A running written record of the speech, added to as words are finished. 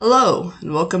Hello,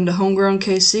 and welcome to Homegrown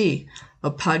KC,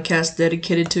 a podcast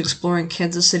dedicated to exploring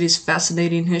Kansas City's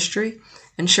fascinating history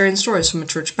and sharing stories from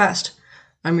its rich past.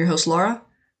 I'm your host, Laura.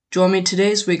 Join me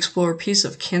today as we explore a piece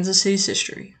of Kansas City's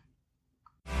history.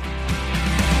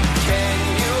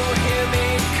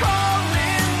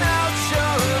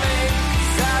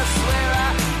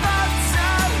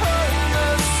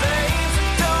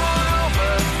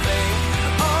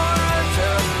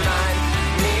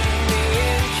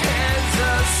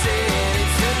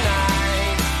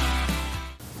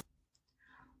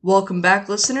 Welcome back,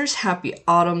 listeners. Happy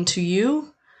autumn to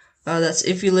you. That's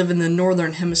if you live in the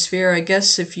northern hemisphere. I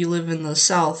guess if you live in the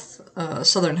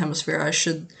southern hemisphere, I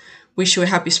should wish you a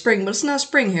happy spring, but it's not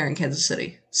spring here in Kansas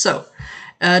City. So,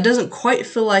 it doesn't quite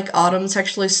feel like autumn. It's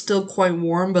actually still quite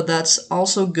warm, but that's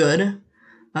also good.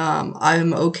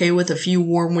 I'm okay with a few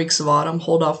warm weeks of autumn.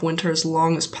 Hold off winter as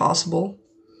long as possible.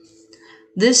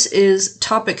 This is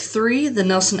Topic 3, the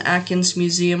Nelson Atkins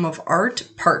Museum of Art,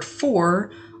 Part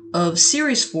 4, of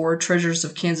Series 4, Treasures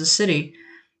of Kansas City.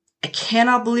 I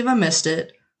cannot believe I missed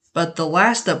it, but the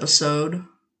last episode,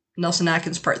 Nelson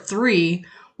Atkins Part 3,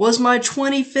 was my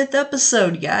 25th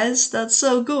episode, guys. That's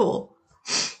so cool.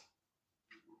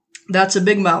 That's a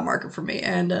big mile marker for me,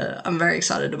 and I'm very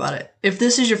excited about it. If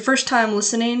this is your first time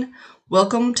listening,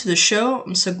 welcome to the show.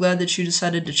 I'm so glad that you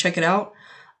decided to check it out.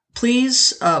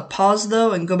 Please pause,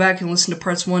 though, and go back and listen to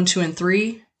Parts 1, 2, and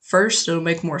 3. First, it'll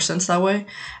make more sense that way.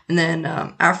 And then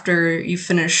after you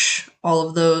finish all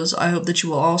of those, I hope that you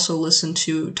will also listen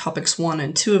to Topics 1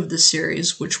 and 2 of this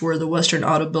series, which were the Western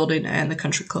Auto Building and the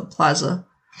Country Club Plaza.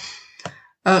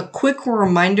 A quick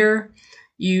reminder,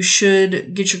 you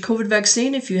should get your COVID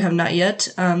vaccine if you have not yet.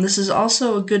 This is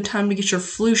also a good time to get your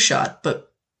flu shot,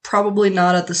 but probably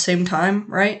not at the same time,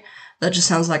 right? That just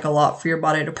sounds like a lot for your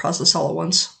body to process all at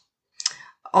once.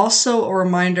 Also, a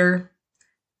reminder,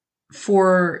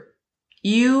 for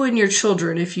you and your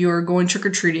children, if you are going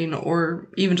trick-or-treating or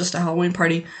even just a Halloween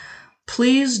party,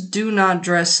 please do not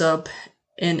dress up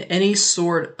in any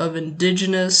sort of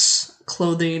indigenous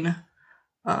clothing.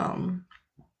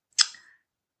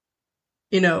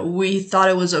 We thought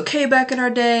it was okay back in our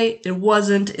day. It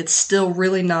wasn't. It's still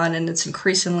really not, and it's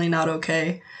increasingly not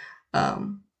okay.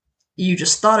 You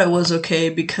just thought it was okay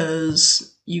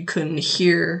because you couldn't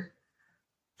hear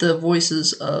the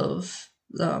voices of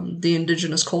the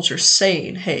indigenous culture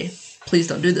saying, hey, please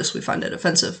don't do this, we find it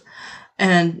offensive.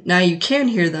 And now you can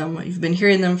hear them. You've been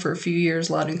hearing them for a few years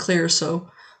loud and clear, so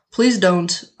please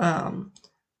don't.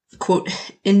 Quote,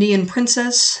 Indian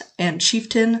princess and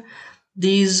chieftain,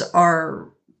 these are,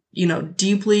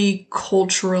 deeply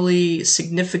culturally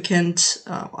significant,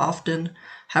 often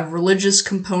have religious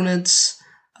components,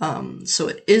 so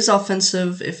it is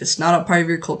offensive if it's not a part of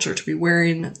your culture to be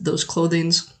wearing those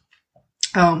clothings.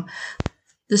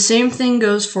 The same thing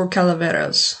goes for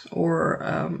calaveras,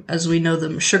 or as we know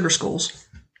them, sugar skulls.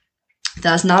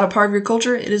 That's not a part of your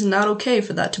culture. It is not okay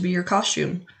for that to be your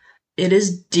costume. It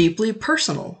is deeply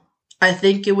personal. I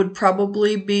think it would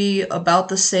probably be about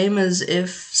the same as if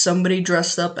somebody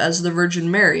dressed up as the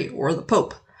Virgin Mary or the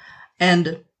Pope.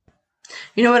 And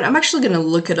you know what? I'm actually going to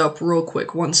look it up real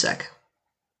quick. One sec.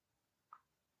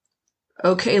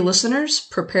 Okay, listeners,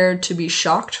 prepared to be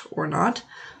shocked or not.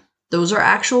 Those are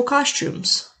actual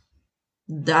costumes.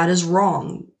 That is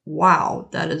wrong. Wow,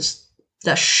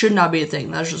 that should not be a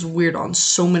thing. That's just weird on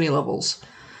so many levels.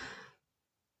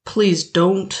 Please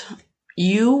don't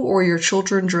you or your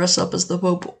children dress up as the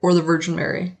Pope or the Virgin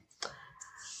Mary.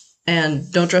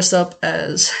 And don't dress up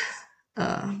as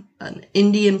an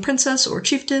Indian princess or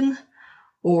chieftain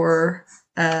or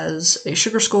as a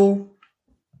sugar skull.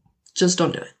 Just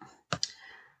don't do it.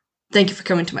 Thank you for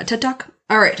coming to my TED Talk.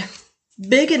 All right.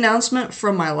 Big announcement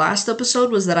from my last episode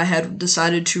was that I had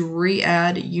decided to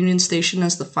re-add Union Station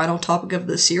as the final topic of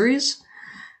the series.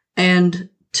 And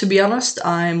to be honest,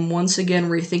 I'm once again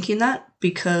rethinking that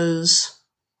because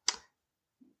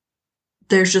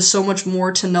there's just so much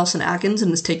more to Nelson Atkins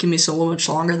and it's taken me so much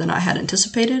longer than I had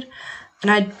anticipated.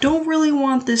 And I don't really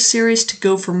want this series to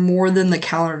go for more than the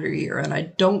calendar year, and I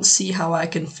don't see how I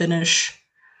can finish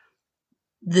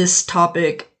this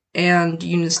topic and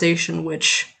Union Station,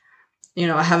 which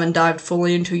I haven't dived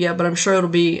fully into yet, but I'm sure it'll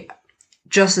be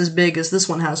just as big as this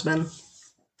one has been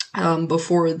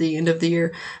before the end of the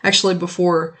year. Actually,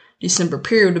 before December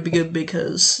period would be good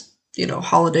because,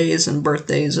 holidays and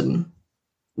birthdays, and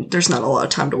there's not a lot of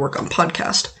time to work on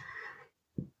podcast.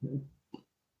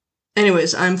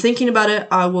 Anyways, I'm thinking about it.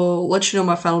 I will let you know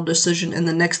my final decision in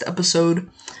the next episode,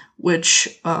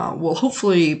 which will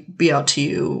hopefully be out to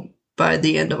you by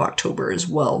the end of October as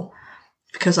well,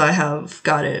 because I have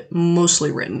got it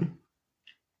mostly written.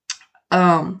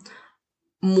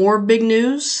 More big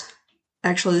news,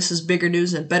 actually this is bigger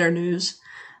news and better news,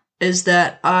 is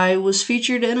that I was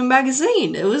featured in a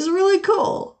magazine. It was really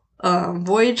cool.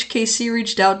 Voyage KC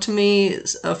reached out to me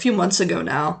a few months ago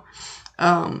now,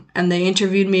 and they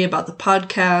interviewed me about the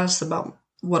podcast, about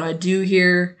what I do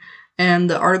here, and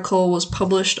the article was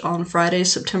published on Friday,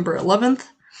 September 11th.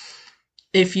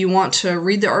 If you want to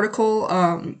read the article,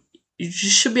 you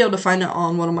should be able to find it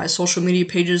on one of my social media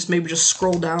pages. Maybe just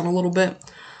scroll down a little bit.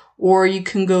 Or you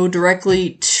can go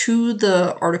directly to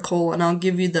the article, and I'll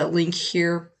give you that link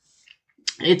here.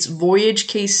 It's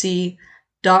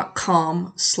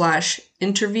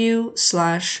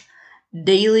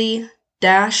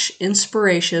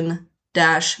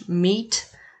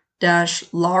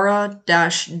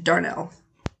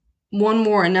One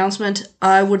more announcement.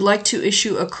 I would like to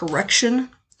issue a correction.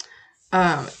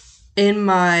 In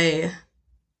my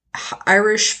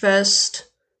Irish Fest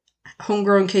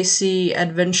Homegrown KC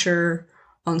adventure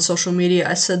on social media,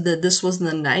 I said that this was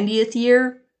the 90th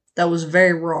year. That was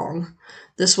very wrong.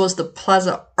 This was the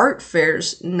Plaza Art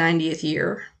Fair's 90th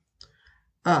year.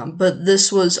 But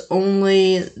this was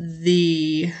only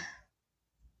the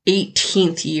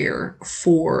 18th year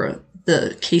for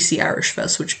the KC Irish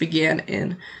Fest, which began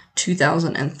in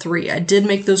 2003. I did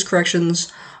make those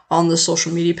corrections on the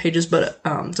social media pages, but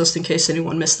just in case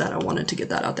anyone missed that, I wanted to get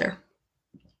that out there.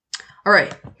 All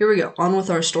right, here we go. On with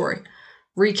our story.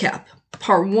 Recap.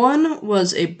 Part 1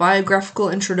 was a biographical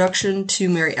introduction to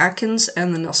Mary Atkins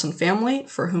and the Nelson family,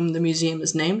 for whom the museum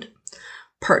is named.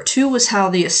 Part 2 was how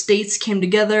the estates came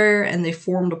together and they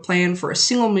formed a plan for a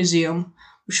single museum,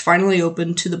 which finally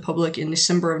opened to the public in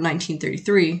December of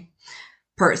 1933.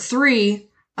 Part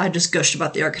 3, I just gushed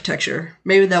about the architecture.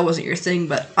 Maybe that wasn't your thing,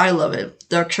 but I love it.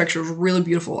 The architecture is really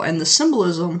beautiful, and the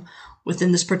symbolism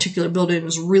within this particular building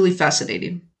is really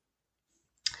fascinating.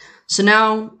 So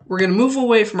now we're going to move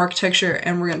away from architecture,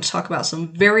 and we're going to talk about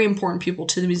some very important people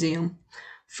to the museum.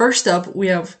 First up, we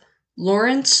have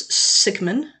Lawrence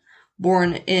Sickman,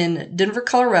 born in Denver,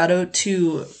 Colorado,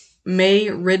 to May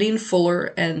Ridding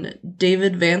Fuller and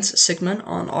David Vance Sickman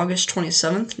on August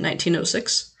 27th,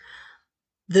 1906.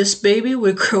 This baby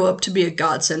would grow up to be a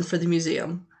godsend for the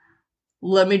museum.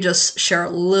 Let me just share a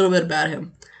little bit about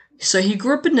him. So he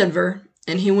grew up in Denver,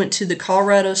 and he went to the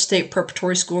Colorado State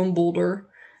Preparatory School in Boulder,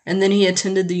 and then he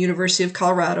attended the University of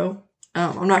Colorado.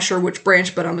 I'm not sure which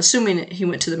branch, but I'm assuming he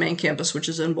went to the main campus, which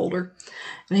is in Boulder.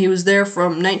 And he was there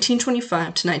from 1925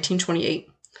 to 1928.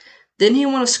 Then he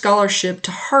won a scholarship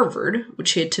to Harvard,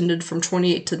 which he attended from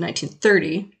 28 to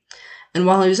 1930. And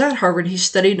while he was at Harvard, he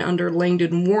studied under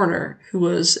Langdon Warner, who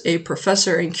was a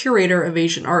professor and curator of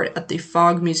Asian art at the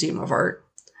Fogg Museum of Art.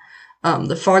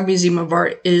 The Fogg Museum of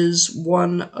Art is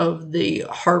one of the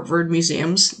Harvard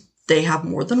museums. They have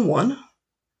more than one,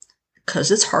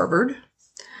 because it's Harvard.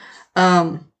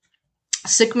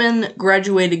 Sickman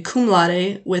graduated cum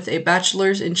laude with a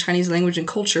bachelor's in Chinese language and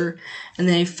culture, and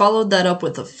then he followed that up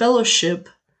with a fellowship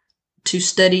to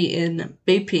study in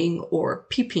Beiping or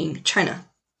Piping, China.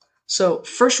 So,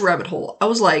 first rabbit hole, I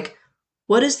was like,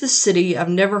 what is this city? I've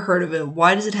never heard of it.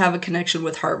 Why does it have a connection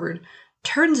with Harvard?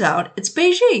 Turns out it's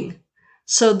Beijing.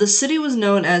 So the city was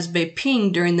known as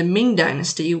Beiping during the Ming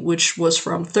Dynasty, which was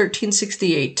from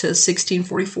 1368 to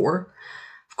 1644.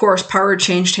 Of course, power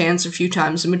changed hands a few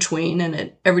times in between,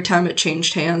 and every time it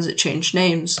changed hands, it changed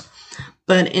names.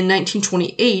 But in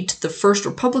 1928, the First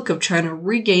Republic of China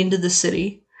regained the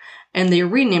city, and they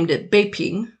renamed it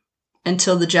Beiping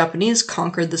until the Japanese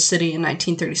conquered the city in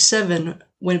 1937,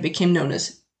 when it became known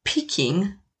as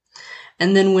Peking.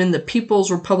 And then when the People's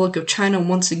Republic of China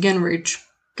once again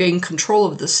gained control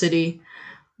of the city,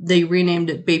 they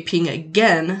renamed it Beiping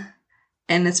again,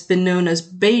 and it's been known as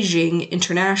Beijing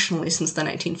internationally since the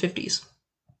 1950s.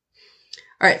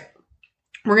 Alright,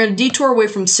 we're going to detour away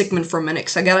from Sickman for a minute,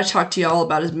 because I gotta talk to y'all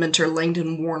about his mentor,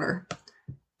 Langdon Warner.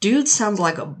 Dude sounds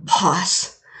like a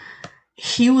boss.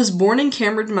 He was born in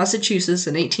Cambridge, Massachusetts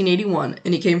in 1881,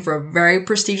 and he came from a very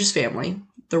prestigious family.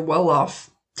 They're well off,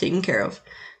 taken care of.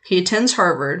 He attends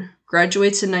Harvard,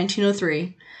 graduates in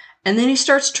 1903, and then he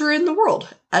starts touring the world,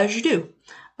 as you do.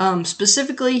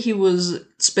 Specifically, he was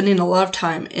spending a lot of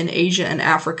time in Asia and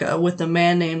Africa with a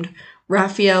man named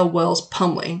Raphael Wells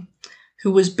Pumley,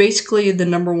 who was basically the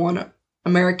 #1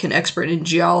 American expert in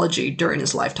geology during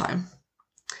his lifetime.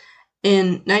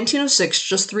 In 1906,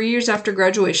 just 3 years after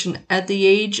graduation, at the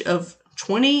age of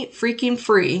 20 freaking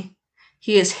free,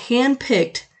 he is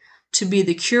handpicked to be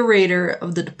the curator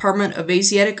of the Department of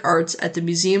Asiatic Arts at the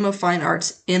Museum of Fine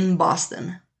Arts in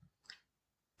Boston.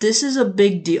 This is a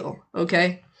big deal,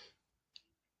 okay?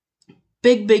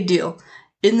 Big deal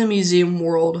in the museum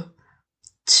world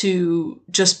to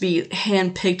just be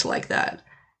handpicked like that.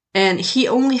 And he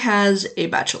only has a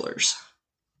bachelor's.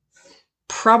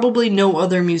 Probably no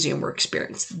other museum work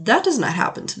experience. That does not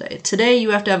happen today. Today,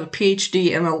 you have to have a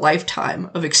PhD and a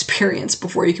lifetime of experience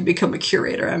before you can become a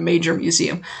curator at a major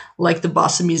museum, like the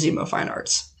Boston Museum of Fine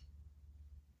Arts.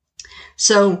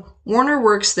 So, Warner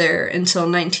works there until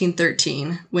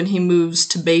 1913, when he moves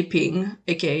to Beiping,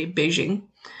 aka Beijing,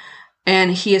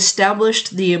 and he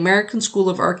established the American School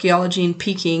of Archaeology in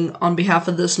Peking on behalf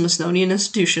of the Smithsonian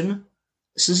Institution.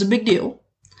 This is a big deal.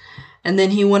 And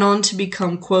then he went on to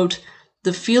become, quote,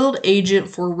 the field agent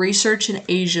for research in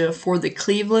Asia for the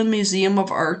Cleveland Museum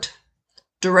of Art,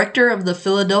 director of the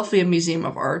Philadelphia Museum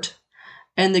of Art,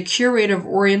 and the curator of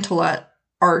Oriental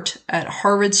art at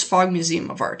Harvard's Fogg Museum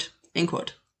of Art, end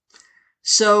quote.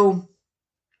 So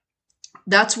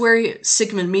that's where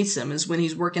Sickman meets him, is when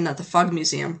he's working at the Fogg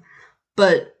Museum.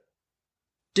 But,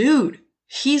 dude,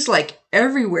 he's like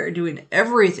everywhere doing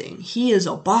everything. He is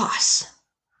a boss.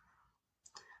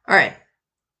 Alright,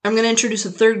 I'm going to introduce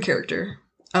a third character,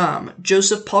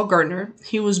 Joseph Paul Gardner.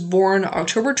 He was born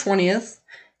October 20th,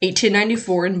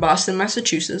 1894 in Boston,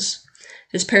 Massachusetts.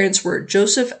 His parents were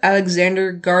Joseph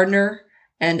Alexander Gardner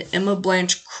and Emma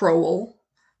Blanche Crowell.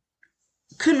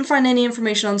 Couldn't find any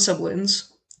information on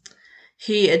siblings.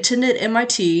 He attended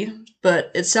MIT,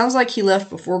 but it sounds like he left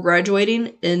before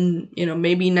graduating in,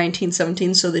 maybe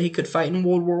 1917 so that he could fight in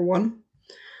World War I.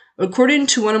 According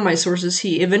to one of my sources,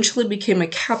 he eventually became a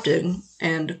captain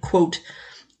and, quote,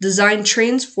 designed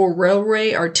trains for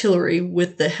railway artillery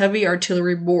with the Heavy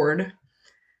Artillery Board,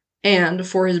 and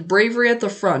for his bravery at the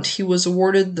front, he was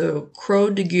awarded the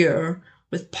Croix de Guerre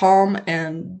with palm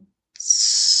and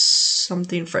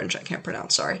something French I can't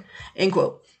pronounce, sorry, end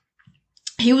quote.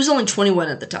 He was only 21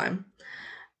 at the time.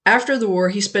 After the war,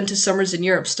 he spent his summers in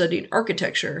Europe studying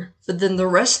architecture, but then the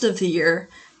rest of the year,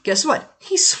 guess what?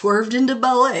 He swerved into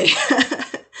ballet.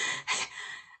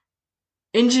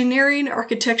 Engineering,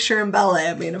 architecture, and ballet.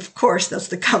 I mean, of course, that's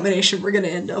the combination we're going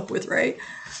to end up with, right?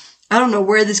 I don't know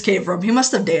where this came from. He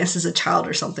must have danced as a child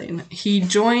or something. He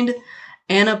joined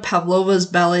Anna Pavlova's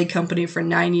ballet company for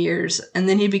 9 years, and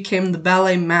then he became the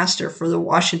ballet master for the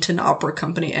Washington Opera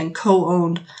Company and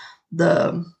co-owned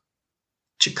the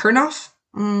Chekurnoff?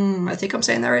 I think I'm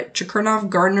saying that right. Chekurnoff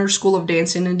Gardner School of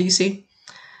Dancing in D.C.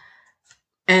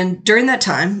 And during that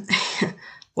time,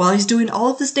 while he's doing all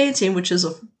of this dancing, which is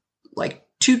a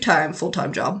 2-time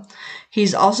full-time job,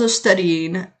 he's also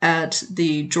studying at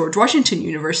the George Washington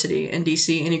University in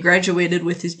D.C., and he graduated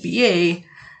with his BA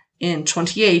in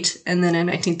 28, and then in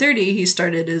 1930, he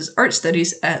started his art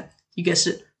studies at, you guessed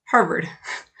it, Harvard.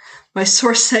 My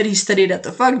source said he studied at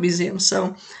the Fogg Museum,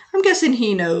 so I'm guessing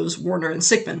he knows Warner and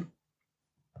Sickman.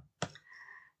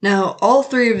 Now, all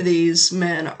three of these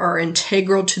men are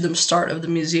integral to the start of the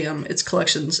museum, its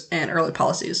collections, and early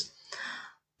policies.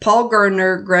 Paul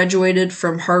Gardner graduated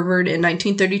from Harvard in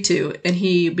 1932, and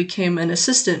he became an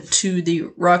assistant to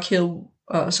the William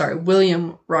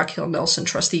Rockhill Nelson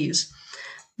trustees.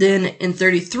 Then, in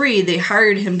 1933, they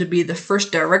hired him to be the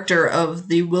first director of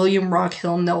the William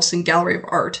Rockhill Nelson Gallery of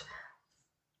Art.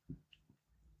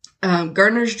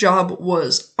 Gardner's job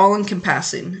was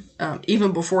all-encompassing,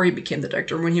 even before he became the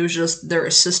director, when he was just their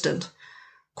assistant.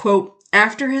 Quote,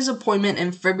 after his appointment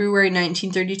in February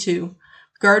 1932,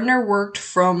 Gardner worked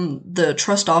from the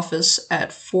trust office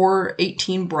at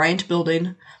 418 Bryant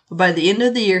Building, but by the end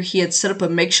of the year, he had set up a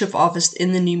makeshift office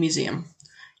in the new museum.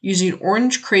 Using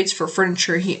orange crates for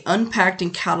furniture, he unpacked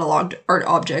and cataloged art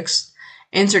objects,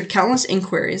 answered countless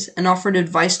inquiries, and offered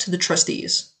advice to the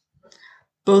trustees.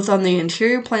 Both on the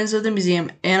interior plans of the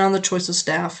museum and on the choice of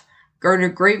staff, Gardner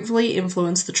greatly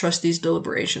influenced the trustees'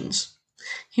 deliberations.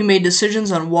 He made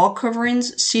decisions on wall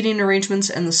coverings, seating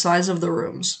arrangements, and the size of the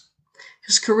rooms.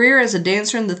 His career as a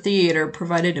dancer in the theater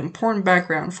provided important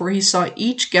background, for he saw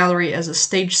each gallery as a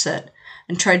stage set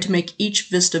and tried to make each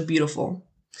vista beautiful.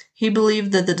 He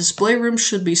believed that the display room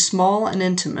should be small and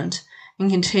intimate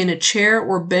and contain a chair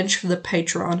or bench for the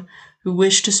patron who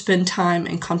wished to spend time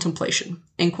in contemplation.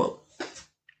 End quote.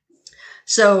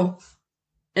 So,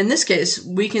 in this case,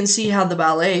 we can see how the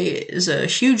ballet is a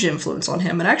huge influence on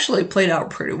him and actually played out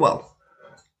pretty well.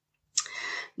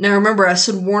 Now, remember, I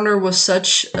said Warner was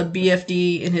such a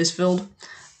BFD in his field.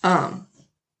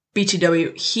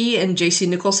 BTW, he and J.C.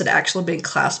 Nichols had actually been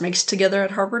classmates together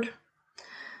at Harvard.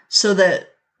 So that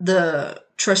the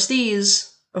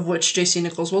trustees, of which J.C.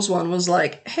 Nichols was one, was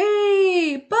like,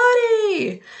 hey,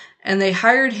 buddy! And they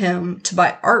hired him to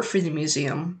buy art for the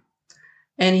museum.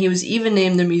 And he was even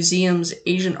named the museum's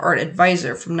Asian art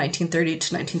advisor from 1930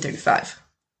 to 1935.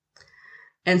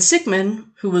 And Sickman,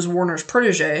 who was Warner's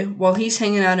protege, while he's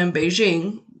hanging out in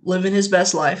Beijing, living his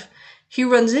best life, he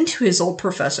runs into his old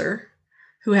professor,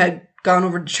 who had gone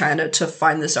over to China to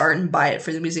find this art and buy it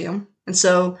for the museum. And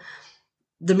so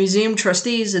the museum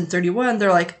trustees in 31,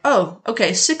 they're like, oh,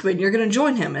 okay, Sickman, you're going to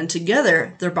join him. And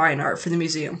together, they're buying art for the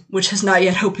museum, which has not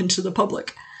yet opened to the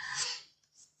public.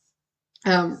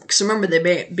 Because remember,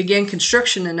 they began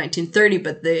construction in 1930,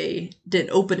 but they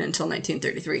didn't open until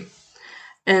 1933.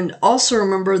 And also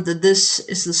remember that this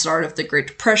is the start of the Great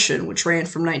Depression, which ran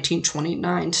from 1929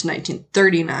 to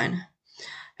 1939.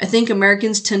 I think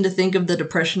Americans tend to think of the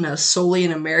Depression as solely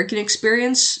an American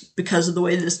experience because of the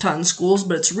way that it's taught in schools,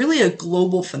 but it's really a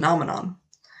global phenomenon.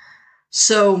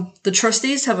 So the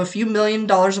trustees have a few $1 million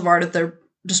of art at their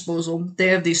disposal. They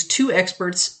have these 2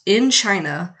 experts in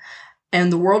China,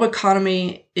 and the world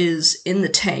economy is in the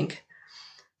tank.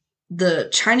 The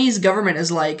Chinese government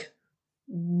is like,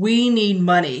 we need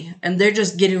money, and they're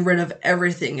just getting rid of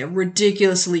everything at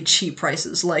ridiculously cheap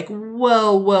prices, like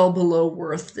well below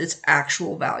worth its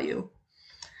actual value.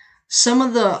 Some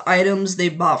of the items they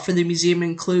bought for the museum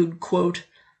include, quote,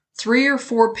 3 or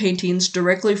 4 paintings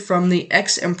directly from the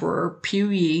ex-emperor Piu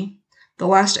Yi, the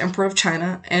last emperor of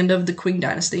China and of the Qing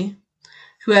dynasty,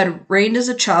 who had reigned as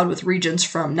a child with regents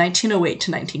from 1908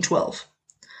 to 1912.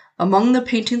 Among the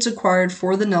paintings acquired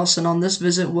for the Nelson on this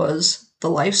visit was The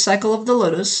Life Cycle of the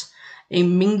Lotus, a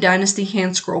Ming Dynasty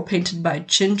hand scroll painted by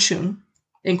Qin Chun,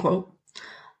 end quote.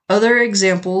 Other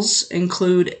examples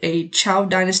include a Zhou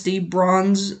Dynasty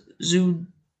bronze Zhu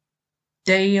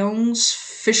Daong's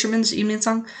Fisherman's Evening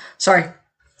Song. Sorry,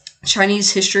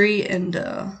 Chinese history and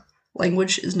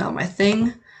language is not my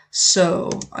thing,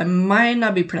 so I might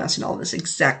not be pronouncing all of this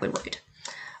exactly right.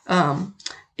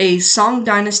 A Song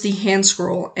Dynasty hand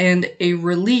scroll, and a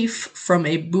relief from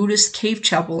a Buddhist cave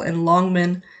chapel in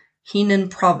Longmen,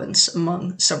 Henan Province,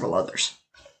 among several others.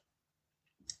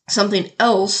 Something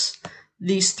else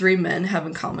these 3 men have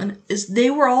in common is they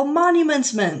were all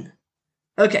monuments men.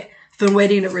 Okay, I've been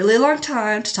waiting a really long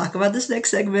time to talk about this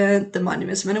next segment, the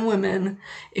monuments men and women.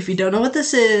 If you don't know what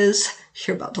this is,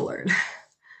 you're about to learn.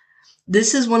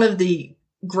 This is one of the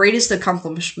greatest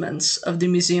accomplishments of the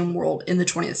museum world in the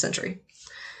 20th century.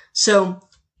 So,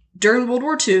 during World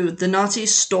War II, the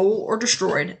Nazis stole or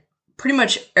destroyed pretty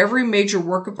much every major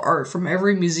work of art from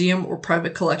every museum or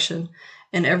private collection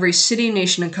in every city,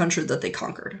 nation, and country that they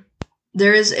conquered.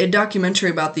 There is a documentary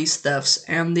about these thefts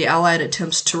and the Allied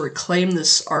attempts to reclaim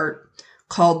this art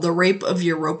called The Rape of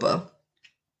Europa.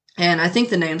 And I think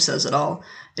the name says it all.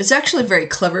 It's actually very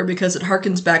clever because it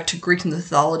harkens back to Greek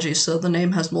mythology, so the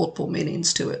name has multiple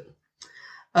meanings to it.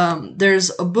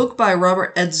 There's a book by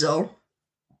Robert Edsel.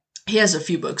 He has a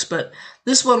few books, but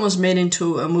this one was made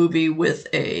into a movie with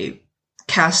a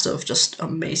cast of just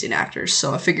amazing actors,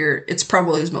 so I figure it's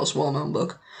probably his most well-known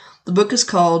book. The book is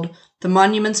called The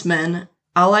Monuments Men,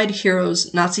 Allied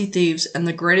Heroes, Nazi Thieves, and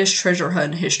the Greatest Treasure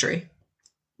Hunt in History.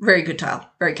 Very good title,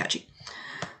 very catchy.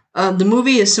 The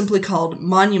movie is simply called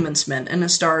Monuments Men, and it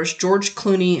stars George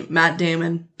Clooney, Matt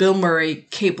Damon, Bill Murray,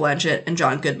 Cate Blanchett, and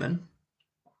John Goodman.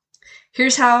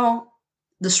 Here's how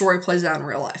the story plays out in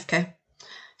real life, okay?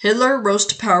 Hitler rose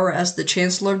to power as the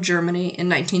Chancellor of Germany in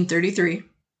 1933.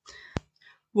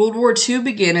 World War II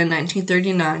began in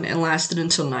 1939 and lasted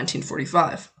until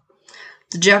 1945.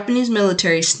 The Japanese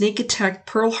military sneak attacked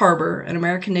Pearl Harbor, an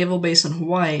American naval base in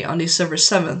Hawaii, on December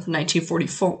 7th,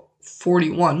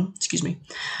 1941,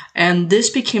 and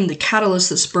this became the catalyst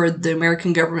that spurred the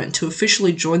American government to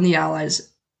officially join the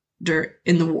Allies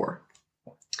in the war.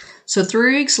 So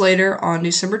 3 weeks later, on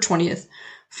December 20th,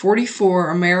 44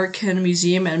 American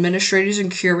museum administrators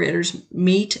and curators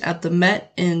meet at the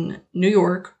Met in New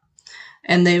York,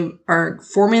 and they are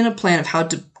forming a plan of how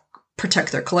to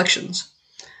protect their collections.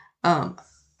 I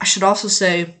should also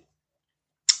say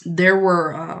there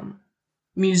were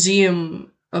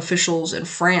museum officials in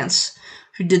France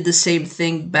who did the same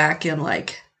thing back in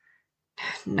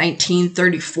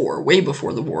 1934, way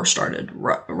before the war started,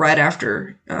 right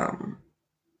after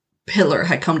Hitler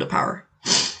had come to power.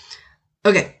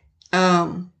 Okay.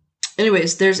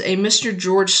 Anyways, there's a Mr.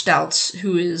 George Stouts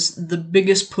who is the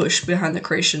biggest push behind the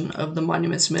creation of the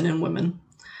Monuments Men and Women.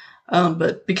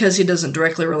 But because he doesn't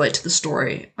directly relate to the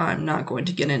story, I'm not going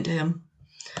to get into him.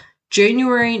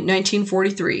 January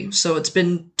 1943, so it's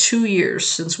been 2 years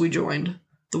since we joined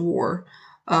the war.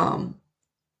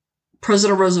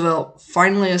 President Roosevelt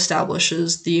finally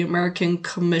establishes the American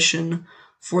Commission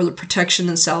for the Protection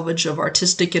and Salvage of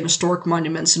Artistic and Historic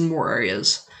Monuments in War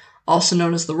Areas, also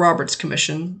known as the Roberts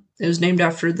Commission. It was named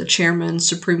after the chairman,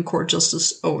 Supreme Court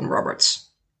Justice Owen Roberts.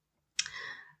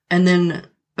 And then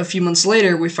a few months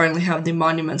later, we finally have the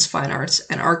Monuments, Fine Arts,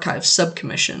 and Archives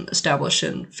Subcommission established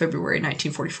in February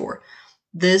 1944.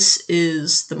 This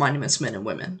is the Monuments Men and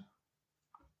Women.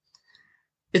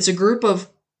 It's a group of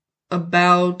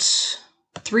about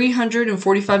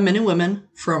 345 men and women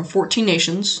from 14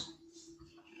 nations,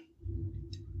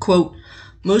 quote,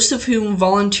 most of whom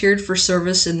volunteered for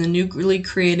service in the newly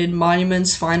created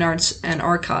Monuments, Fine Arts, and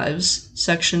Archives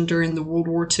section during the World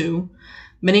War II.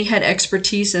 Many had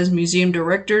expertise as museum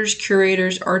directors,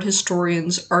 curators, art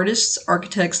historians, artists,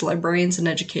 architects, librarians, and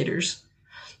educators.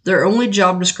 Their only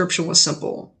job description was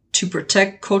simple: to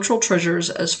protect cultural treasures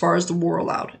as far as the war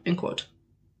allowed, end quote.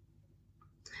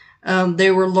 They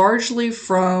were largely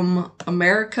from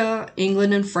America,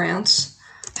 England, and France.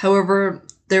 However,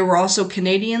 there were also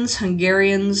Canadians,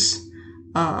 Hungarians,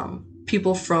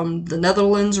 people from the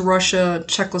Netherlands, Russia,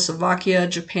 Czechoslovakia,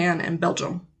 Japan, and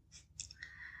Belgium.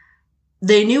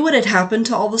 They knew what had happened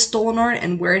to all the stolen art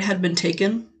and where it had been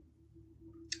taken.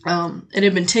 It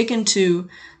had been taken to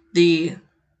the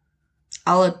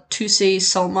Alatussi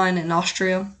salt mine in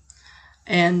Austria,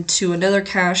 and to another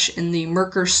cache in the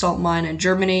Merkur salt mine in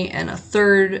Germany, and a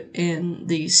third in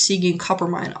the Siegen copper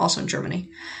mine, also in Germany.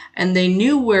 And they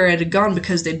knew where it had gone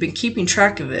because they'd been keeping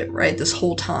track of it, right, this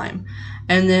whole time.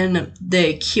 And then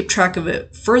they keep track of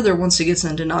it further once it gets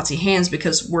into Nazi hands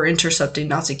because we're intercepting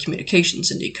Nazi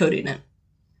communications and decoding it.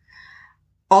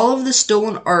 All of the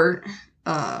stolen art,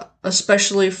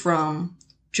 especially from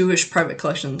Jewish private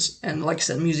collections and, like I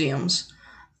said, museums,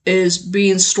 is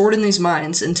being stored in these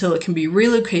mines until it can be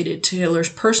relocated to Hitler's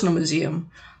personal museum,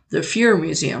 the Führer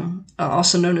Museum,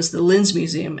 also known as the Linz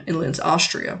Museum in Linz,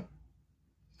 Austria.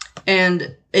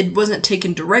 And it wasn't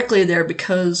taken directly there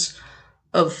because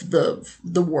of the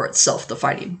war itself, the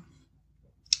fighting.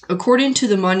 According to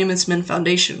the Monuments Men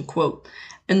Foundation, quote,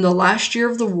 in the last year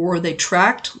of the war, they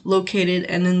tracked, located,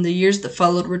 and in the years that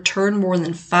followed, returned more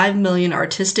than 5 million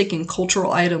artistic and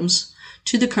cultural items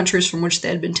to the countries from which they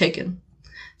had been taken.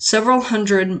 Several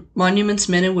hundred monuments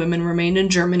men and women remained in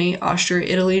Germany, Austria,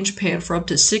 Italy, and Japan for up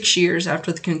to 6 years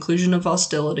after the conclusion of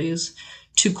hostilities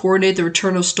to coordinate the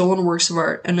return of stolen works of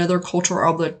art and other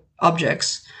cultural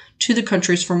objects to the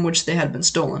countries from which they had been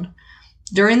stolen.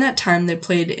 During that time, they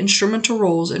played instrumental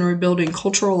roles in rebuilding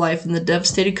cultural life in the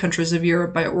devastated countries of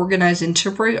Europe by organizing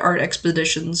temporary art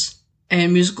expeditions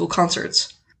and musical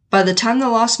concerts. By the time the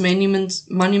lost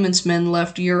monuments men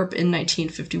left Europe in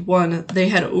 1951, they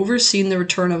had overseen the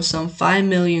return of some 5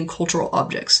 million cultural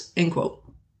objects, end quote.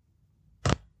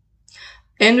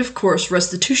 And of course,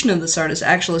 restitution of this art is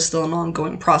actually still an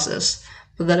ongoing process,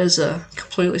 but that is a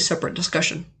completely separate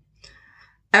discussion.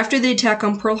 After the attack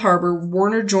on Pearl Harbor,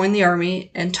 Warner joined the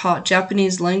Army and taught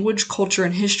Japanese language, culture,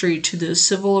 and history to the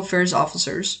civil affairs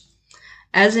officers.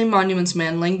 As a monuments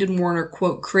man, Langdon Warner,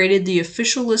 quote, created the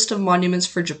official list of monuments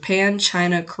for Japan,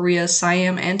 China, Korea,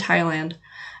 Siam, and Thailand,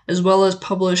 as well as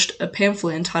published a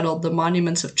pamphlet entitled The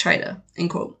Monuments of China,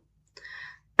 end quote.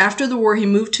 After the war, he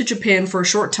moved to Japan for a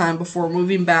short time before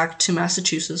moving back to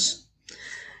Massachusetts.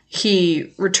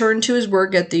 He returned to his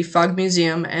work at the Fogg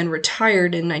Museum and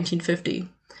retired in 1950.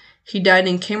 He died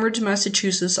in Cambridge,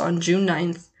 Massachusetts on June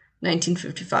 9th,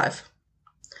 1955.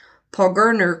 Paul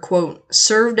Gardner, quote,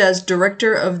 served as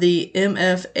director of the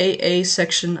MFAA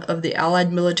section of the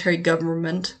Allied military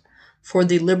government for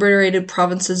the liberated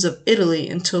provinces of Italy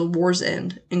until war's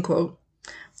end, end quote.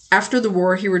 After the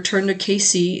war, he returned to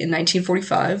KC in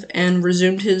 1945 and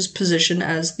resumed his position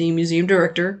as the museum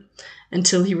director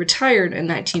until he retired in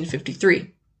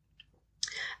 1953.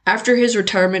 After his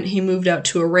retirement, he moved out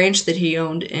to a ranch that he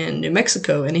owned in New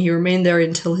Mexico, and he remained there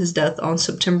until his death on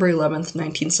September 11th,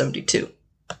 1972.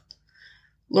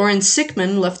 Lawrence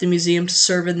Sickman left the museum to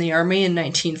serve in the Army in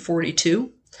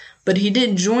 1942, but he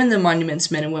didn't join the Monuments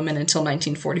Men and Women until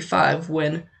 1945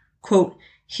 when, quote,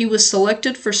 he was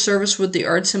selected for service with the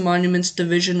Arts and Monuments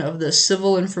Division of the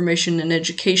Civil Information and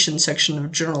Education section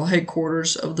of General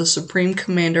Headquarters of the Supreme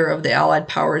Commander of the Allied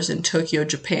Powers in Tokyo,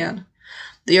 Japan.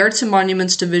 The Arts and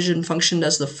Monuments Division functioned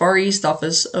as the Far East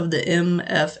office of the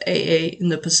MFAA in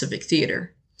the Pacific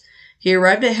Theater. He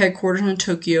arrived at headquarters in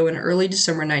Tokyo in early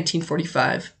December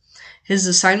 1945. His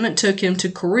assignment took him to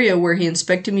Korea, where he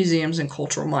inspected museums and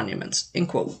cultural monuments, end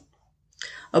quote.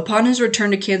 Upon his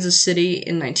return to Kansas City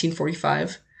in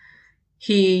 1945,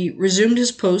 he resumed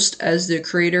his post as the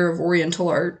creator of Oriental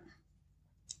art,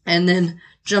 and then,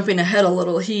 jumping ahead a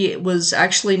little, he was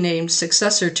actually named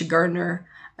successor to Gardner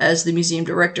as the museum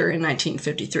director in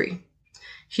 1953.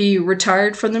 He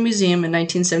retired from the museum in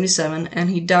 1977, and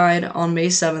he died on May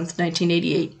 7th,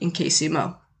 1988 in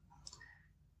KCMO.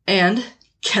 And,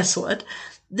 guess what?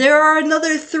 There are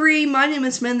another 3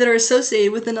 monuments men that are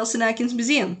associated with the Nelson Atkins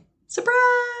Museum.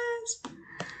 Surprise!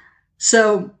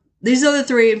 So, these other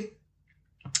 3,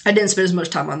 I didn't spend as much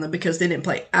time on them because they didn't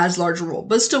play as large a role,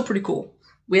 but it's still pretty cool.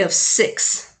 We have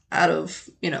 6 out of,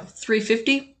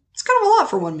 350. It's kind of a lot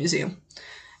for one museum.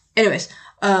 Anyways,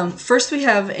 first we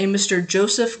have a Mr.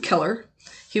 Joseph Keller.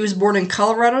 He was born in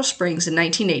Colorado Springs in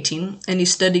 1918, and he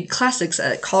studied classics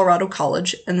at Colorado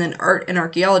College and then art and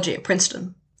archaeology at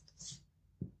Princeton.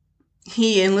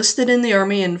 He enlisted in the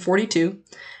Army in 42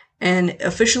 and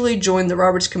officially joined the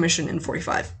Roberts Commission in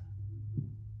 45.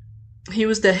 He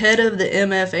was the head of the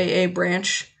MFAA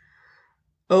branch,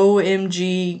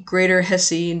 OMG Greater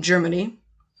Hesse in Germany.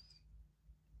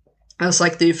 That's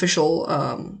like the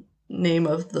official name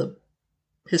of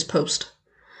his post.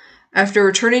 After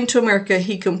returning to America,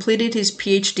 he completed his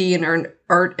PhD in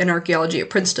art and archaeology at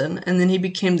Princeton, and then he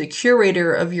became the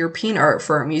curator of European art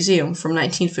for our museum from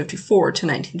 1954 to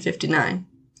 1959.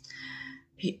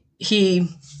 He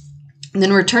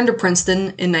then returned to Princeton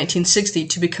in 1960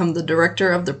 to become the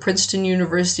director of the Princeton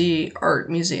University Art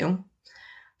Museum.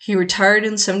 He retired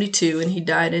in 1972 and he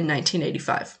died in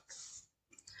 1985.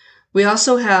 We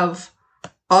also have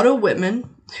Otto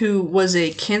Whitman, who was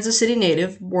a Kansas City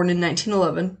native, born in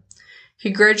 1911. He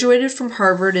graduated from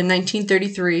Harvard in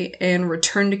 1933 and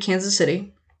returned to Kansas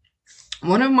City.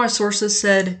 One of my sources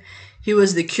said he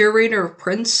was the curator of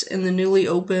prints in the newly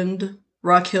opened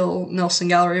Rock Hill Nelson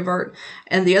Gallery of Art,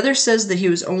 and the other says that he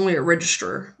was only a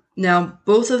registrar. Now,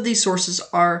 both of these sources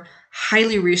are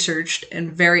highly researched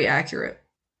and very accurate,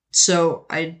 so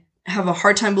I have a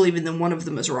hard time believing that one of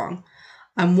them is wrong.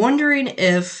 I'm wondering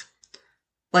if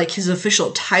his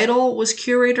official title was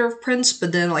curator of prints,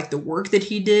 but then the work that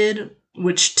he did,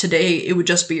 which today it would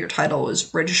just be your title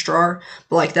as registrar,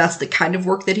 but that's the kind of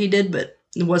work that he did, but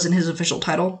it wasn't his official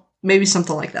title. Maybe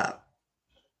something like that.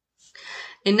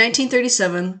 In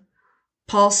 1937,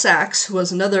 Paul Sachs, who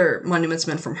was another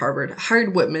monumentsman from Harvard,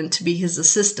 hired Whitman to be his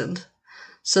assistant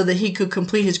so that he could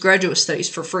complete his graduate studies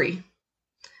for free.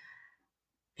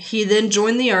 He then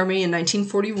joined the Army in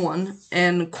 1941,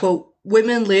 and, quote,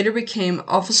 Whitman later became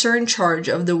officer in charge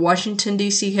of the Washington,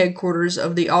 D.C. headquarters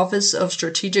of the Office of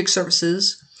Strategic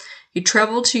Services. He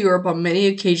traveled to Europe on many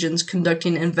occasions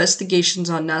conducting investigations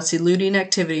on Nazi looting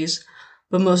activities,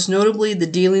 but most notably the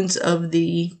dealings of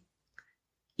the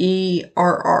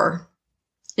ERR,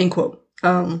 end quote.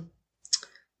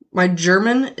 My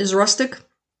German is rustic.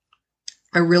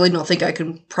 I really don't think I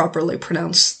can properly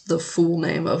pronounce the full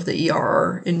name of the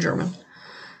ERR in German.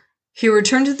 He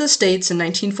returned to the States in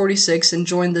 1946 and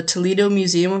joined the Toledo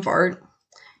Museum of Art.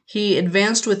 He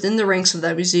advanced within the ranks of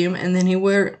that museum, and then he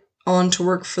went on to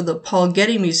work for the Paul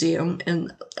Getty Museum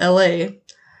in LA.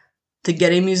 The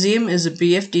Getty Museum is a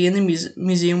BFD in the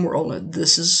museum world.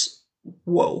 This is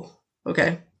whoa,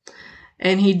 okay?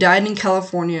 And he died in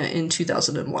California in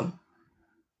 2001.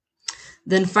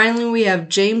 Then finally we have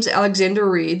James Alexander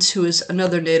Reeds, who is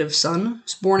another native son. He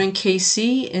was born in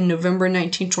KC in November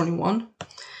 1921.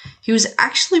 He was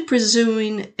actually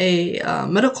pursuing a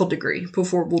medical degree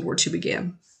before World War II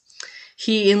began.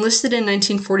 He enlisted in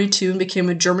 1942 and became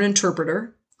a German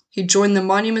interpreter. He joined the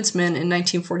Monuments Men in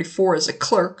 1944 as a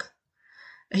clerk.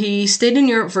 He stayed in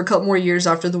Europe for a couple more years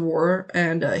after the war,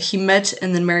 and he met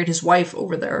and then married his wife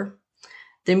over there.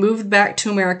 They moved back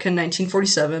to America in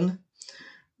 1947.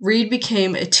 Reed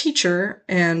became a teacher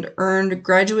and earned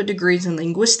graduate degrees in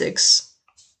linguistics.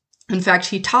 In fact,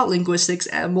 he taught linguistics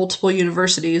at multiple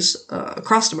universities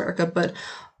across America, but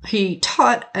he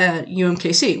taught at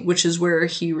UMKC, which is where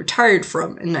he retired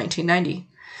from in 1990.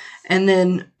 And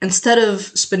then instead of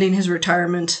spending his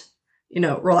retirement,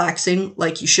 relaxing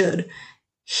like you should,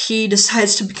 he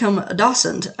decides to become a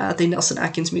docent at the Nelson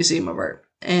Atkins Museum of Art.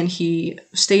 And he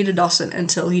stayed a docent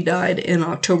until he died on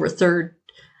October 3rd,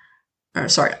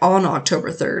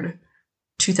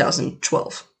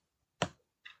 2012.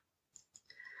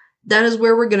 That is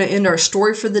where we're going to end our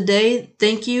story for the day.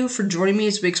 Thank you for joining me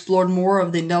as we explored more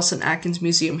of the Nelson Atkins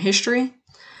Museum history.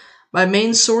 My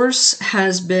main source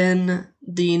has been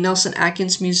the Nelson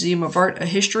Atkins Museum of Art, A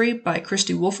History by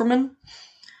Christy Wolferman.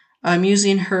 I'm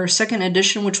using her second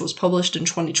edition, which was published in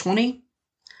 2020.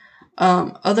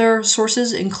 Other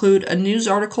sources include a news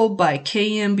article by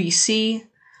KMBC,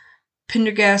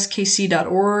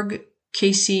 Pendergastkc.org,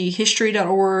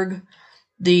 kchistory.org,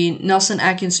 the Nelson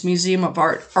Atkins Museum of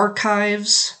Art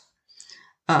Archives,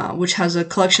 which has a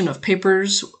collection of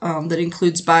papers that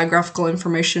includes biographical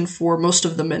information for most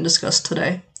of the men discussed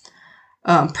today,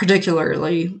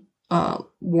 particularly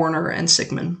Warner and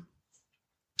Sigmund.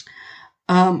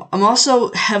 I'm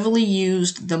also heavily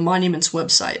used the Monuments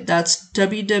website. That's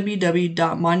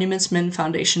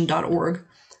www.monumentsmenfoundation.org.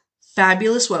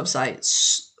 Fabulous website.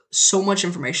 So much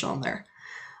information on there.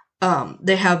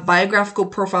 They have biographical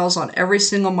profiles on every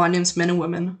single Monuments men and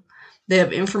women. They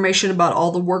have information about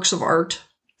all the works of art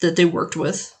that they worked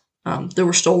with. They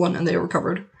were stolen and they were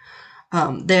recovered.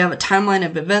 They have a timeline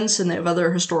of events and they have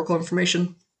other historical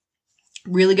information.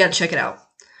 Really got to check it out.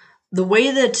 The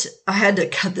way that I had to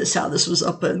cut this out, this was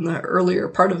up in the earlier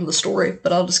part of the story,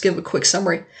 but I'll just give a quick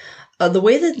summary. The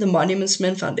way that the Monuments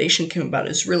Men Foundation came about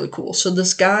is really cool. So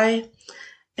this guy,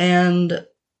 and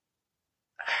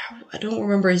I don't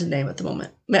remember his name at the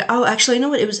moment. Oh, actually, you know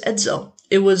what? It was Edzo.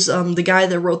 It was the guy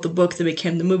that wrote the book that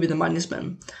became the movie, The Monuments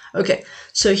Men. Okay,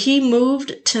 so he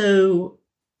moved to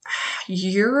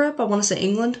Europe, I want to say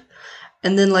England,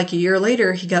 and then like a year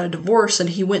later, he got a divorce and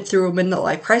he went through a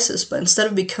midlife crisis, but instead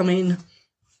of becoming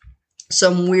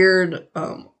some weird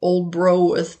old bro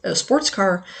with a sports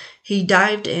car, he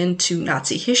dived into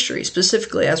Nazi history,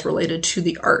 specifically as related to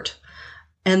the art.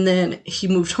 And then he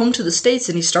moved home to the States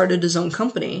and he started his own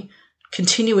company,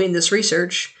 continuing this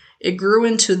research. It grew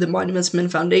into the Monuments Men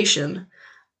Foundation.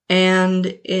 And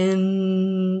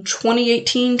in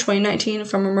 2018, 2019,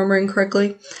 if I'm remembering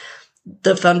correctly,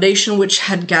 the foundation, which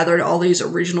had gathered all these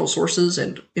original sources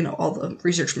and, all the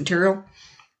research material,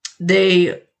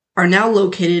 they are now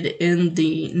located in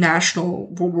the National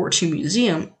World War II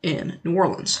Museum in New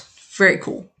Orleans. Very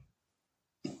cool.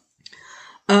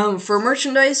 For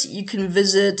merchandise, you can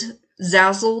visit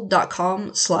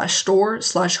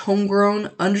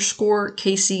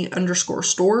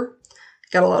Zazzle.com/store/homegrown_KC_store.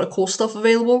 Got a lot of cool stuff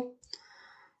available.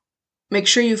 Make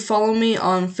sure you follow me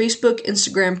on Facebook,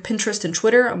 Instagram, Pinterest, and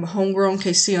Twitter. I'm Homegrown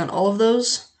KC on all of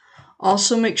those.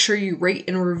 Also, make sure you rate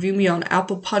and review me on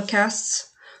Apple Podcasts.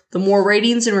 The more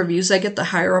ratings and reviews I get, the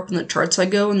higher up in the charts I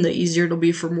go, and the easier it'll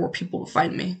be for more people to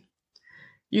find me.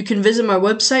 You can visit my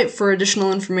website for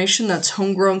additional information. That's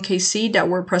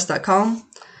homegrownkc.wordpress.com.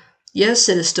 Yes,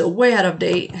 it is still way out of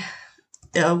date.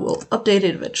 We'll update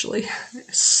it eventually,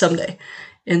 someday,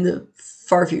 in the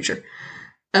far future.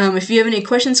 If you have any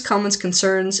questions, comments,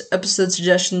 concerns, episode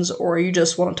suggestions, or you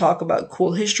just want to talk about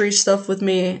cool history stuff with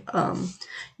me,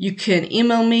 you can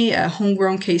email me at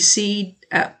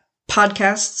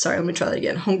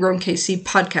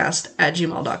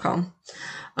homegrownkcpodcast@gmail.com.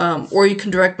 Or you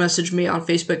can direct message me on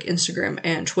Facebook, Instagram,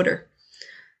 and Twitter.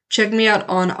 Check me out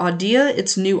on Audia.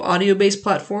 It's a new audio-based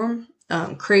platform.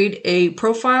 Create a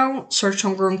profile, search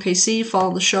Homegrown KC,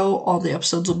 follow the show. All the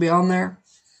episodes will be on there.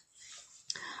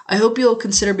 I hope you'll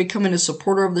consider becoming a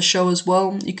supporter of the show as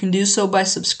well. You can do so by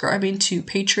subscribing to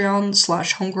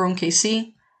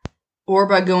Patreon/HomegrownKC or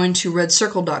by going to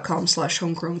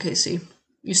redcircle.com/HomegrownKC.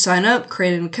 You sign up,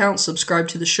 create an account, subscribe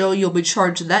to the show. You'll be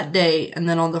charged that day and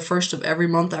then on the first of every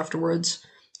month afterwards.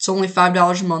 It's only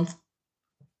 $5 a month.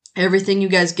 Everything you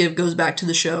guys give goes back to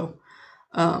the show.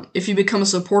 If you become a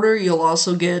supporter, you'll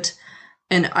also get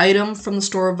an item from the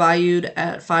store valued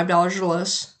at $5 or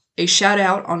less, a shout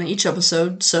out on each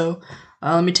episode. So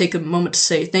let me take a moment to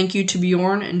say thank you to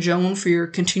Bjorn and Joan for your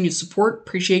continued support.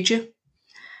 Appreciate you.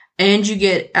 And you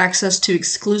get access to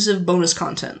exclusive bonus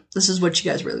content. This is what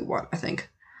you guys really want, I think.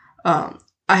 I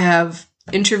have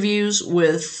interviews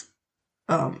with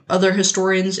other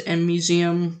historians and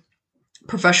museum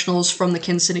professionals from the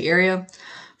Kansas City area.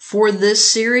 For this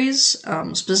series,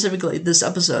 specifically this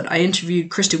episode, I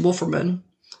interviewed Christy Wolferman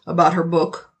about her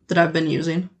book that I've been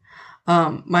using.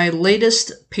 My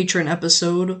latest patron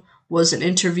episode was an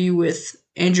interview with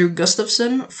Andrew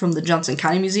Gustafson from the Johnson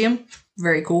County Museum.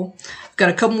 Very cool. I've got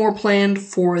a couple more planned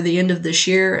for the end of this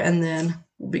year, and then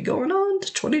we'll be going on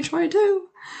to 2022.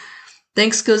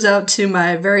 Thanks goes out to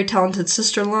my very talented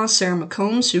sister-in-law, Sarah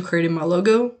McCombs, who created my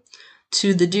logo,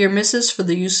 to the Dear Misses for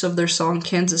the use of their song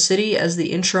Kansas City as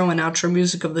the intro and outro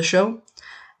music of the show,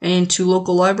 and to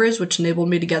local libraries, which enabled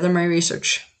me to gather my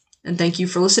research. And thank you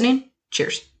for listening.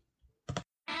 Cheers.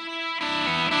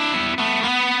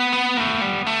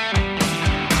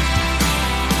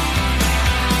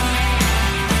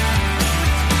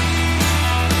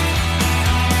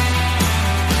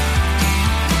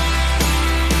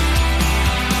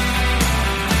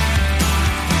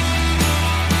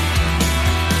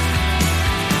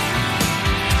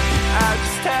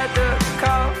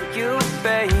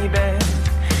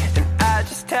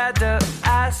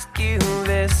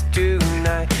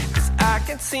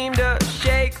 Seem to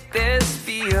shake this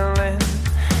feeling,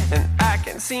 and I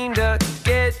can't seem to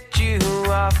get you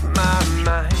off my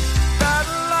mind.